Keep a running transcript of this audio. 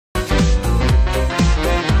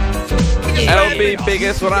be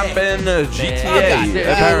biggest ramp in GTA,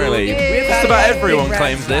 apparently. Just about everyone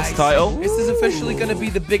claims this title. This is officially going to be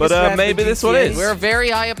the biggest ramp maybe in this GTA. one is. We're very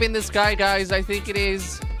high up in the sky, guys. I think it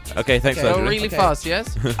is. Okay, thanks, Okay. Go really fast,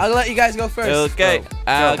 yes? I'll let you guys go first. Okay.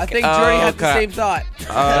 I think Jordy had the same thought.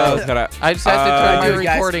 I just have to turn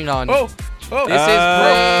my recording on. Oh, This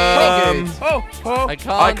is pretty good.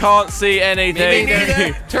 I can't see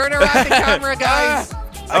anything. Turn around the camera, guys.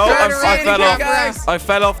 I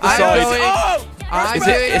fell off the side. I'm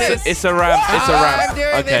doing this. It's a ramp. It's a ramp. I'm doing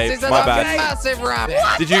Okay, this. It's my a bad. massive ramp.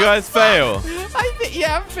 Did you guys fail?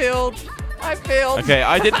 Yeah, I failed. Okay,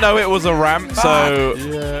 I didn't know it was a ramp, so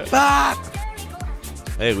Back.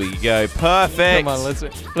 there we go. Perfect. Come on,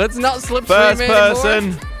 let's not slip First stream anymore.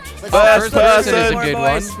 person. First person is a good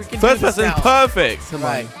one. First person, perfect. Come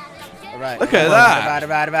on. All right. Look at that.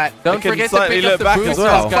 Right. Don't can forget to slightly pick up look the back as boosters,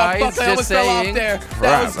 well. guys. I Just almost fell off saying. there. Crap,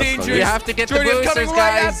 That was that's dangerous. funny. You have to get the Jordy, I'm boosters, coming right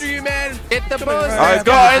guys. after you, man. Get the Coming right boosters. I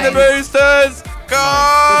got in the boosters. Go!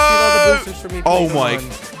 Let's steal all the boosters from me, Oh please. my.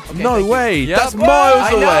 Okay, No thank you. way. Yep. That's miles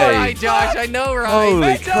I know, away. right, Josh? I know, right?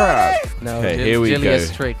 Holy crap. No, Okay, here we Jilly go.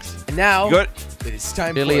 has tricks. And now You got it's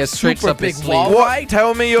time Billy for a has tricks super up his big sleeve. wall what? ride.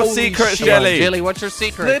 Tell me your Holy secrets, shit. Jelly. Jilly, what's your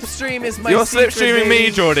secret? Slipstream is my You're secret. slipstreaming me,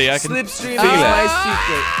 baby. Jordy. I can Slipstream feel is it. my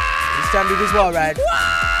secret. It's time to do this wall ride.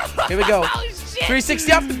 Here we go.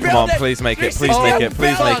 360 off the building. Come on, please make it. Please make it.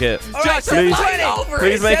 Please make it. All right, Please. 720.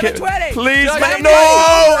 Please make it. 720. Please Josh, make. I'm No!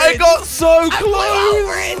 going I got so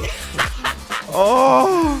close.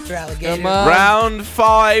 Oh. Come on. Round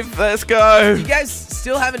 5. Let's go. You guys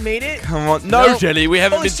still haven't made it? Come on. No, Nope. Jelly. We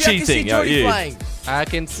haven't Holy been shit, I can see cheating. Are Jordy you? flying. I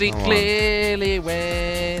can see Come on. clearly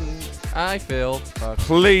when I feel. Fuck.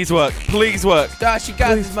 Please work. Please work. Josh, you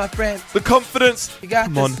got this, my friend. The confidence. You got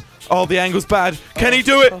Come this. on. Oh, the angle's bad. Can he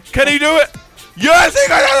do it? Can he do it? Yes, he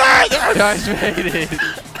got it! Josh made it.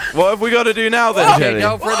 What have we got to do now then, Okay, Jelly?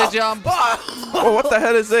 go for the jump. Oh, what the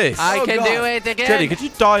hell is this? I Oh, can God. do it again. Jelly, could you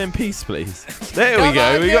die in peace, please? There we Come go.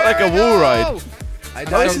 on, We got like a there wall we ride. go. I I'm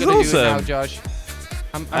this still is gonna do it now, awesome. Josh.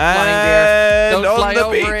 I'm flying there. And Don't on fly the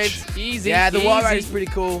over beach. it. Easy. Yeah, the wall ride is easy. pretty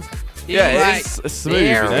cool. Yeah, Right. it's smooth.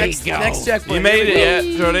 There You know? we go. Next checkpoint. You made it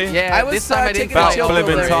yet, Jordy? Yeah, I was this time I didn't taking About a chill fly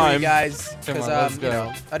flipping over over it. time. you guys, Come because on, let's you go.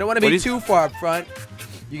 know, I don't want to What be do you- too far up front.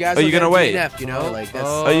 You guys Are you gonna wait? You know, like that's.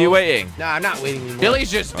 Oh. Are you waiting? Nah, I'm not waiting anymore. Billy's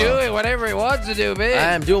just doing whatever he wants to do, man.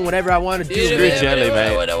 I am doing whatever I want to do. Screw man. Jelly,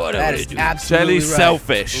 mate. That is absolutely Jelly's right.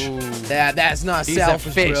 selfish. That's not He's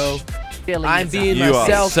selfish, a fish. bro. Billy I'm is a- being You are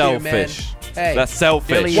myself here, man. selfish. Hey, That's selfish.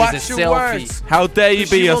 Billy watch is a your selfie. words. How dare you be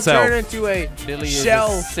She will yourself? turn into a Billy is a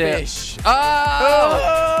shellfish.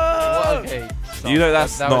 Oh! Okay. You know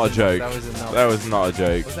that's That not was a joke. That was a no. That was not a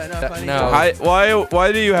joke. Was that not That- funny? no.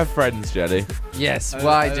 Why do you have friends, Jelly? Yes.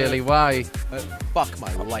 Why, Jelly? Why? Fuck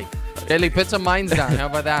my life. Jelly, put some mines down. How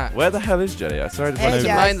about that? Where the hell is Jelly? I saw it. Hey, Put some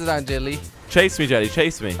guys. mines down, Jelly. Chase me, Jelly.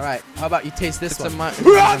 Chase me. All right, how about you taste this Put some one?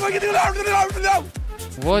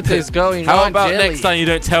 What is going How on, about Jelly? next time you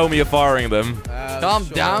don't tell me you're firing them? Calm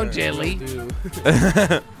down, Jelly.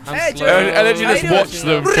 Hey, I'm Jelly. slow. I let you How just you doing? watch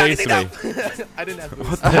them chase me. I didn't have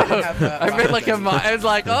boost. I didn't have, I feel like I was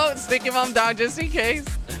like, oh, stick your mom down just in case.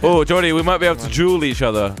 Oh, Jordy, we might be able to duel each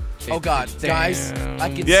other. Oh God, guys, I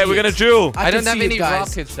can Yeah, see we're gonna it. duel. I don't can have see it, any guys.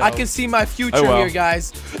 rockets, though. I can see my future Oh, well. here,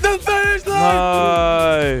 guys. The finish line.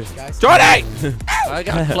 No. Guys, Jordy! I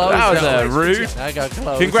got close. That was though. rude. I got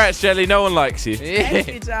close. Congrats, Jelly. No one likes you. Thank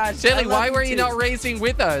you, Josh. Jelly, I why love were you too. not racing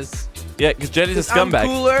with us? Yeah, because Jelly's a I'm scumbag.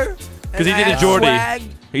 cooler. 'Cause he and did I a have Jordy. swag.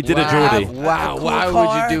 He did a Wow, Jordy. Wow, cool why car.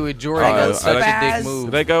 would you do a Jordy? Oh, That's such a spaz. dick move.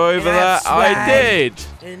 Did I go over And I have that? I swag. did.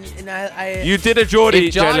 And I You did a Jordy,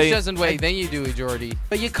 If Josh Jelly. doesn't wait, then you do a Jordy.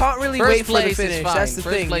 but you can't really First wait for the place is finish. fine. That's the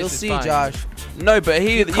First thing. place You'll is see, fine. Josh. No, but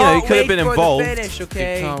he, Can't he could have been wait for involved. the finish,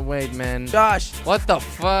 okay? Can't wait, man. Josh. What the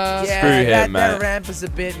fuck? Yeah, Screw him, that man. ramp is a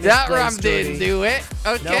bit That misplaced, ramp didn't Jordy. do it.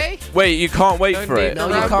 Okay. Wait, you can't wait Don't for need it. No,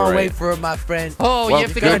 the you ramp. can't Remember wait it. for it, my friend. Oh, Well, you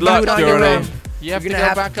have to good go luck, back do it on your Jordy. own. You have You're to gonna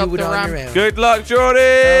go back to up do it the on your ramp. own. Good luck, Jordy.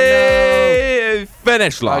 Oh,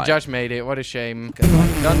 Finish Oh, line. Josh made it. What a shame.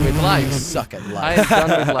 Done with You life. suck at I life. am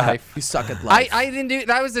done with life. You suck at life. I didn't do.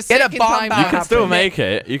 That was the Get a second bomb time. back. You that can still happened. make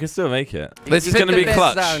it. You can still make it. This is put going to the be best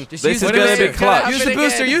clutch. down. This Just is use going to the be booster. clutch. Happen Use the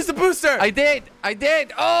booster. again. Use the booster. I did.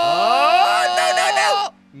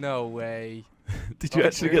 Oh no. No way. Did you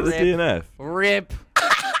actually get the Rip. DNF? Rip.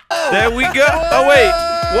 There we go. Oh, wait.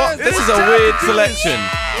 What? This is a weird selection.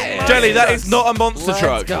 Jelly, that is not a monster Let's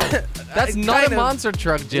truck. go. That's It's not kind a of- monster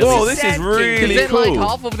truck, Jelly. Whoa, this is Because really then, cool. like,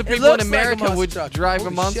 half of the It people in looks like a America monster would truck. drive a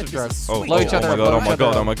Holy monster shit, truck. this is Oh, Blow each other my up, god, blow oh my each god,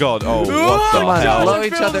 other oh my god. Oh, Come what the Come on, hell? blow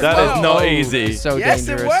each other. That is not Oh, easy. So Yes, it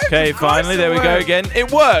dangerous. worked. Okay, Of course finally, it there we go worked. again.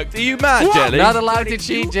 It worked. Are you mad, Jelly? Not allowed to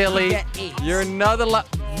cheat, You Jelly. get it. You're not allowed.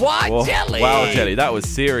 What, Whoa. Jelly? Wow, Jelly, that was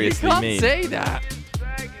You seriously can't mean. say that.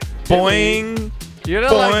 Boing. You're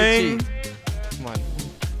not allowed to Boing. cheat. Come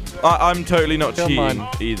on. I'm totally not Come cheating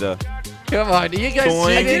on. either. Come on. You guys Boing. I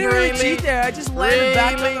cheating, didn't really really? cheat there. I just landed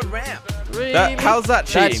back Really? on the ramp. Really? How's that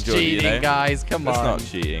cheating, That's Jordy? cheating, You know? guys. Come That's on. not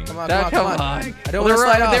cheating. Come on, Come come on. on. I don't Well, want to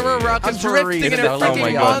slide off. they were I'm rockets for a drifting reason. in a though. Oh my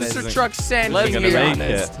freaking God, monster this truck Let's Isn't be gonna make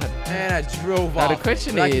honest. and I drove Now off. the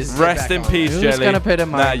question But I can is, get Rest back in on. peace, Who's Jelly. gonna put a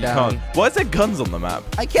Nah, mine you down? can't. Why is there guns on the map?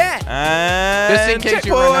 I can't. And Just in case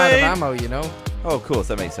you run out of checkpoint. ammo, you know? Oh, of course,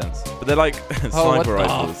 that makes sense. But they're like Oh, what sniper the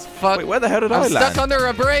rifles. fuck? Wait, where the hell did I I'm land? stuck under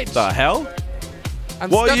a bridge. The hell? I'm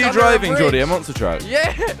What stuck are you under a driving, bridge. Jordy? A monster truck?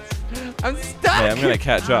 Yes. I'm stuck. Hey, I'm gonna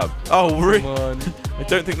catch up. Oh, really? Come on. I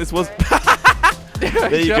don't think this was.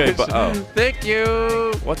 There you go. Josh, But oh, Thank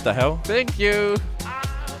you. what the hell? Thank you.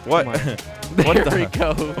 What? Come What There the? we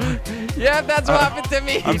go. Yeah, that's what happened to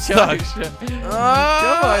me. I'm stuck. Josh.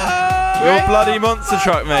 Oh, Your bloody monster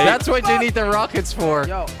truck, mate. That's what you need the rockets for.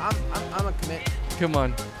 Yo, I'm a commit. Come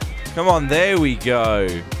on. Come on, there we go.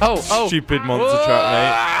 Oh. Stupid monster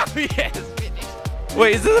truck, mate. Yes, finish. mate.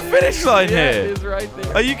 Wait, is there a finish line Yeah, it here? is right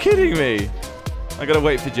there. Are you kidding me? I gotta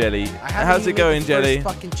wait for Jelly. I haven't How's even it going, made the Jelly?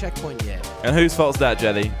 first fucking checkpoint yet. And whose fault's that,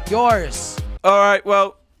 Jelly? Yours. All right,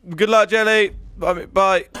 well, good luck, Jelly.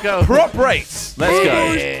 Bye. Go. Prop race. Let's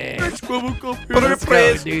go. Yeah. Let's go. Let's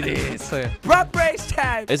go do this. Prop race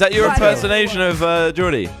time. Is that your Right. impersonation of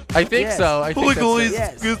Jordy? I think Yes. so. I think that's it.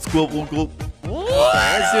 Yes. Good squabble.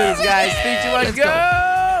 Let's do this, guys. 3, 2, 1, Let's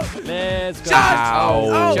go. Let's go. Josh! Oh,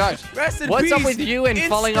 Oh, Josh. Rest in What's peace. up with you and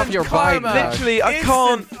falling off your bike? karma. Josh? Literally, I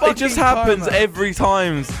Instant can't. It just fucking happens karma. every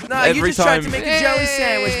time. Nah, every you just time. tried to make a jelly Hey.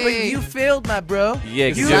 sandwich, but you failed, my bro. Yeah,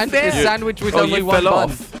 'cause You you're- Sand- failed. the sandwich with Oh, only you one fell bun.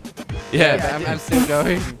 off. Yeah. Yeah. I'm still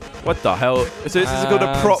going. What the hell? So this is called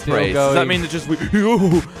a prop still race. Does that going. mean that just we?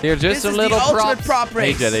 They're This just a is little the ultimate props. prop Hey,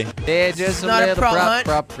 race. Jelly. They're just a not a little prop prop,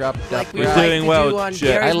 hunt. prop. Like we You're like doing to well, do on Jet.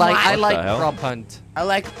 Gary's I like Live. the hell? prop hunt. I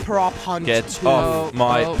like prop hunt. Get too. off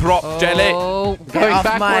my prop, Jelly. Oh, Get going off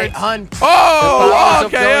my backwards. hunt. Oh, powers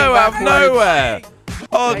of okay, going out of backwards. nowhere.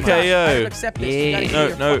 I don't Okay, accept this. You gotta Yeah. get No,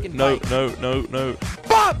 your no, fucking no, bike. no.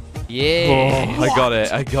 Bop! Yeah. Oh, I got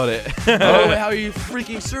it. I got it. Oh, how you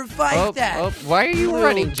freaking survived that? Why are you Little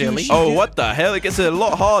running, Jelly? douche. Oh, what the hell? It gets a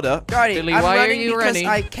lot harder. Jordy, Jelly, I'm why are running you because running?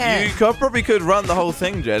 I can. You probably could run the whole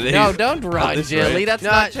thing, Jelly. No, don't run, this Jelly. rate. That's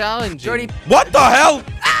No, not challenging. Jordy, What the hell?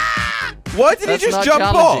 Why did That's he just not jump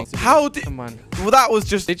off? challenging. How did? Come on. Well, that was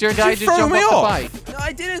just. Did your guy you just throw jump me off off? the bike? no,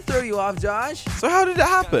 I didn't throw you off, Josh. So how did it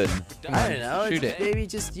happen? Come I on, don't know. Shoot It's it. maybe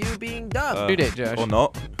just you being dumb. Shoot it, Josh. Or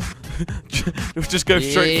not? Just go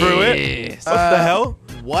straight through it. Yes. What the hell?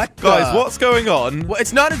 What? Guys, what's going on? Well,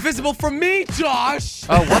 it's not invisible from me, Josh.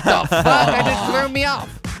 Oh, what the fuck? It just threw me off.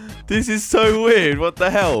 This is so weird. What the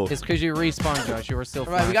hell? It's because you respawned, Josh. You were still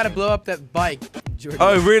All right, we gotta flashing. blow up that bike, Jordy.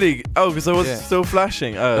 Oh, really? Oh, because I was Yeah. still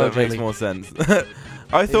flashing. Oh, that makes Jelly. more sense.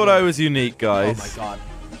 I thought I was unique, Oh guys. my God,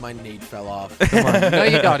 my nade fell off. Come on. No,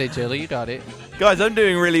 you got it, Jelly. You got it. Guys, I'm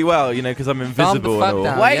doing really well, you know, because I'm Calm the invisible fuck and all.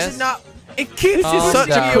 down. Why yes? is it not? It keeps Calm This is such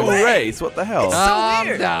down. a cool away. race. What the hell? It's so Calm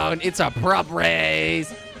weird. down. It's a prop race.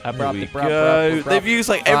 A Here prop, we the prop, go. prop, prop, They've used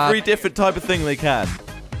like prop. every different type of thing they can.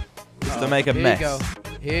 Just to make a Here mess. you go.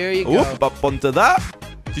 Here you Oop, go. up onto that.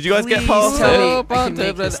 Did you guys get Please past tell it? me. Oh, I can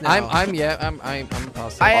make this now. I'm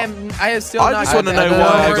past it. I have still I not. just got want to that. know I why don't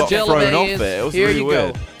know I where got Jill thrown off is. it. It was Here really you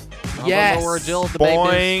weird. go. I Yes. don't know where Jill the baby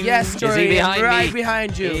Boing. is. Yes, Is he Jordy, behind right me?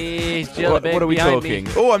 behind you. Is Jill What, the what are we behind talking?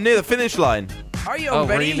 Me? Oh, I'm near the finish line. Are you Oh,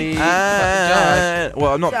 already? really?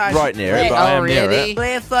 Well, I'm not Josh, right near it, play but I am near already. it.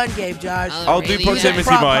 Play a fun game, Josh. Oh, I'll do really? proximity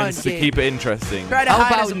Prop mines hunt to game. keep it interesting. Try to How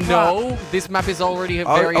hide as about a prop. no? This map is already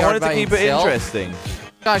I very hard wanted to by keep it itself. interesting.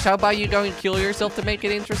 Gosh, how about you go and kill yourself to make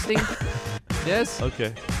it interesting? Yes?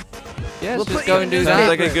 Okay. Yes, We'll just put go you and in do Sounds that.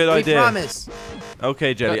 like a good We idea. promise.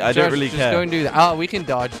 Okay, Jelly. No, I don't Josh, really just care. go and do that. Oh, we can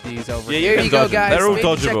dodge these over Yeah, here. you Here can you go, dodge them. guys. They're all Make the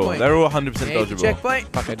dodgeable. checkpoint. They're all 100% Make the dodgeable.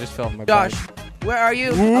 checkpoint. Fuck, I just fell off my Josh, bike. where are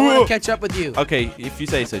you? I Ooh. want to catch up with you. Okay, if you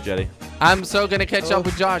say so, Jelly. I'm so gonna catch up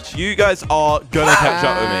with Josh. You guys are gonna catch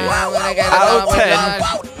up with me. I'm gonna catch Out up of with 10,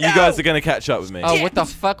 Josh. you guys are gonna catch up with me. Oh, what the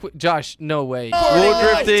fuck? Josh, no way. Wall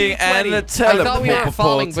drifting and the I thought we were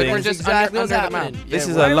falling, but we're teleporting. just Exactly under what's the map. happening. This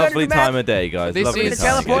Yeah, is we're a under lovely the time map. of day, guys. This Lovely is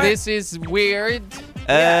time of teleport. day. this is weird.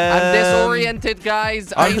 I'm Um, disoriented,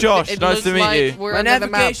 guys. I'm Josh. It Nice looks to meet like you. We're My under the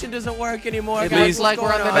map. navigation doesn't work anymore. It guys. looks What's like we're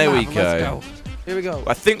going under on? the There map. we Let's go. go. Here we go.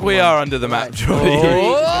 I think we are under the map, Right. Jordy. He's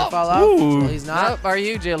gonna fall off. Ooh. Well, he's not. Nope, are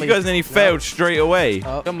you, Jilly? You guys nearly failed straight away.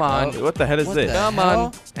 Oh, Come on. oh. What the hell is What this? the- Come hell?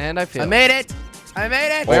 on. And I I failed. made it. I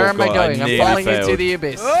made it. Where Oh, am I God, I going? I'm nearly falling into failed. the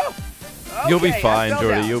abyss. Oh. You'll be Okay, I fine, fell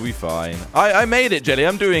Jordy. down. You'll be fine. I made it, Jelly.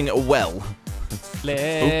 I'm doing well.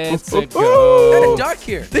 Let's Kind of go. dark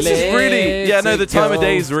here. This is really, yeah, no, the time of go.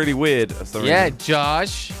 day is really weird. That's the Yeah, reason.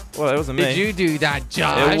 Josh. Well, it wasn't me. Did you do that,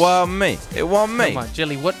 Josh? It wasn't me. It wasn't me. Come on,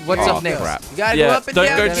 Jilly. What's Oh, up next? crap. You gotta go Yeah, up and don't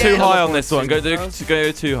down. go again. too high on Teleport this one. Go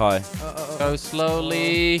to too high. Go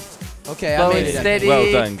slowly. Okay, Slow I made and it. steady.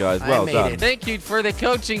 Well done, guys. I Well made done. it. Thank you for the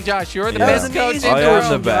coaching, Josh. You're the Yeah. best That was coach amazing in I the am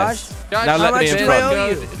world. the best. Josh, Now you're let the me in best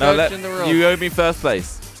front. coach Now let in the world. you owe me first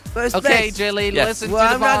place. First Okay, place. Jelly, Yes. listen Well, to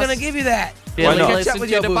the I'm boss. not gonna give you that. Jelly, Why not? Catch listen up with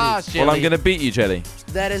to your the booties. boss, Jelly. Well, I'm gonna beat you, Jelly.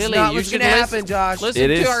 That is Jelly, not you what's should gonna listen- happen, Josh. Listen It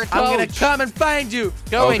to is. our I'm gonna coach. come and find you.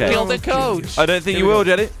 Go Okay. and kill the coach. I don't think Here you we will, go.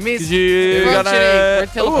 Jelly. Miss- Because you We're gotta.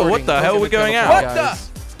 teleporting. Oh, what the We're hell? We're gonna going teleport, out. What guys.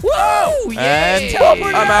 Whoa! And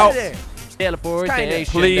Teleport I'm out out. of there. Teleportation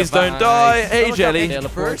Please don't device. die. Hey, Look up Jelly. into-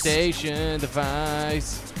 Teleportation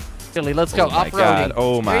device. Jelly, let's go. Oh my Off-roading. God.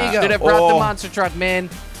 Oh my. There you go. Should have brought the Oh. monster truck, man.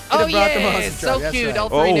 Could've Oh, brought the yeah. monster So truck, that's cute. right. All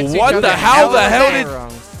three Oh, next to what each the- other. how the hell was did- that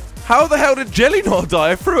wrong? How the hell did Jelly not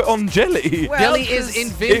die? I threw it on Jelly. Well, Jelly is 'cause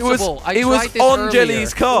invincible. I it was tried this on earlier.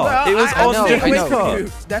 Jelly's car. Well, it was I'm on know, staying Jelly's away know. from car.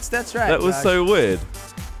 you. That's right. That was Josh. so weird.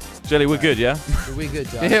 Jelly, we're good, yeah? We good,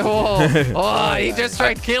 Josh. Yeah, whoa. Oh, he just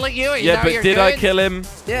tried killing you. Yeah, now but you're did I good? kill him?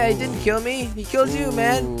 Yeah, he didn't kill me. He killed you,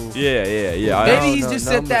 man. Ooh. Yeah. Maybe he's no, just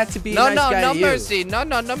no said mer- that to be a No, nice no, guy no to you. mercy. No,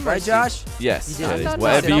 no, no mercy. Right, Josh? Yes, You did. Jelly. No, no,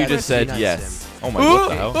 Whatever no, you no, just said, nice yes. Oh my, Ooh. what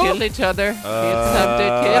the hell? Kill each other. It's time to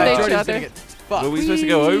Uh, kill Alright, each Jordan's other. gonna get fucked. Were we supposed to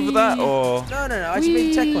go over that or? No, I just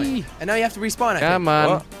made a checkpoint. Whee! And now you have to respawn, I think. Come on.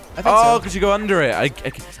 What? I think Oh, so. because you go under it.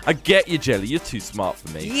 I get you, Jelly. You're too smart for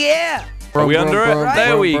me. Yeah! Are we under it? brum,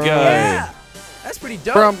 There we go. Yeah! That's pretty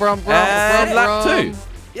dope. Brum, brum, brum, And brum, lap brum. 2.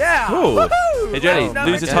 Yeah! Cool. Woohoo! Hey, Jelly, Well, now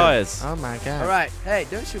lose I your can. tires. Oh my god. Alright, hey,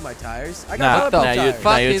 don't shoot my tires. I got Nah, bulletproof the tires.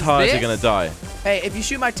 fuck your is tires are this? gonna die. Hey, if you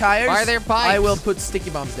shoot my tires, Why are there pipes? I will put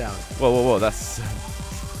sticky bombs down. Whoa. That's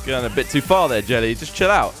going a bit too far there, Jelly. Just chill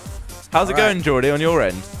out. How's it All right. going, Jordy, on your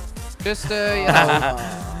end? Just, you know.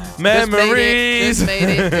 Memories. Just made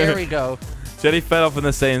it. There we go. Jelly fell off in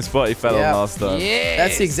the same spot he fell Yeah. on last time. Yeah.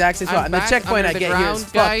 That's the exact same spot. And the back checkpoint I under the get here is ground,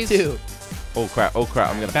 fucked guys. too. Oh crap,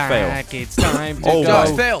 I'm gonna fail. Back. It's time to Oh, go. Josh,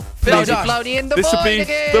 God. fail. Fail, Floaty, Josh. floaty in the This would void be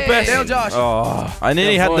again. the best. Fail, Josh. Oh, I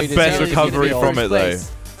nearly The had void the is best really recovery gonna be from it though.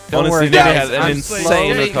 place. Don't Honestly, worry, nearly guys. had an I'm insane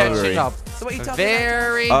slowly recovery. catching up. So what are you talking about?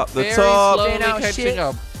 Very, Up the very top. slowly Okay, now catching shit.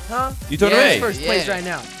 up. Huh? You talking Yeah. to Who's me? first place Yeah. right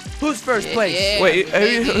now? Who's first place? Yeah. Wait,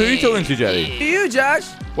 who are you talking to, Jelly? To you, Josh.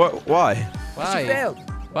 What? Why? You Why? failed.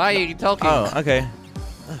 Why are you talking? Oh, okay.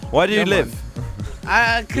 Why do you Come live?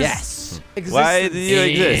 'Cause Yes. Why do you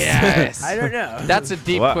exist? Yes. I don't know. That's a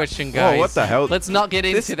deep What? question, Whoa, guys. what the hell? Let's not get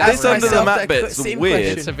This, into that. this right under the now. myself map that bit's same weird.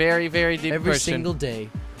 question. It's a very, very deep every question. single day.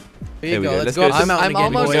 Here Here we you go. go. Let's Let's go go up the to- mountain I'm again,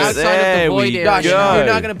 almost boys. outside of the There void we area. Josh, go. you're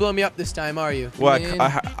not gonna blow me up this time, are you? Well, Win. I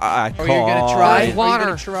can't. Or you're gonna try? Are you Water.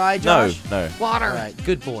 gonna try, No, Josh? no. Water. All right,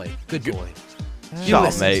 good boy, good boy. You Shut up,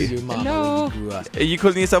 listen mate. to your mama No. when you grew up. Are you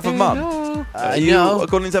calling yourself a mum? No. Are you no.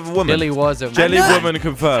 calling yourself a woman? Jelly was a Jelly I'm not. woman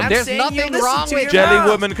confirmed. I'm There's saying nothing you listen wrong to with your Jelly mom.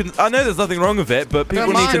 woman. I know there's nothing wrong with it, but people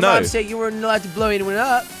Come need on. to know. Mom said you weren't allowed to blow anyone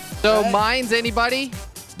up. So Right. mine's anybody?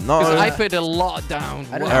 No. Because All I put a lot down.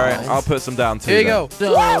 I don't Wow. know. right, I'll put some down too. Here you then.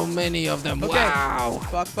 go. So many of them. Okay. Wow.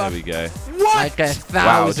 Fuck, There fuck. we go. What? Like a thousand.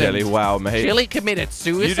 Wow, Jelly. Wow, mate. Jelly committed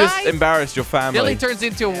suicide? You just embarrassed your family. Jelly turns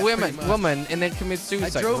into a Yeah, woman, pretty much. and then commits I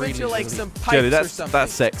suicide. drove really, into like really. some pipes Jelly, or that's something.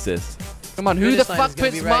 sexist. Come on, who Finish the line fuck is gonna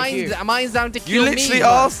puts be right here. mines down to kill You me? literally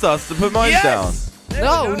asked us to put mines Yes! down. There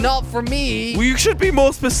No, we go. not for me. Well, you should be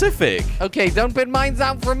more specific. Okay, don't put mines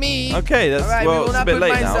down for me. Okay, that's All right, we well, will it's a not bit put late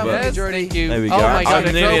mines now, down, but Yes, Jordy. thank you. There we Oh go. my I'm god,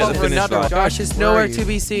 I nearly drove at the over finish another line. one. Josh is Where are nowhere you? to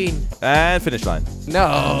be seen. and finish line. No.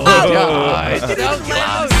 Oh, God. so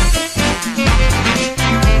close.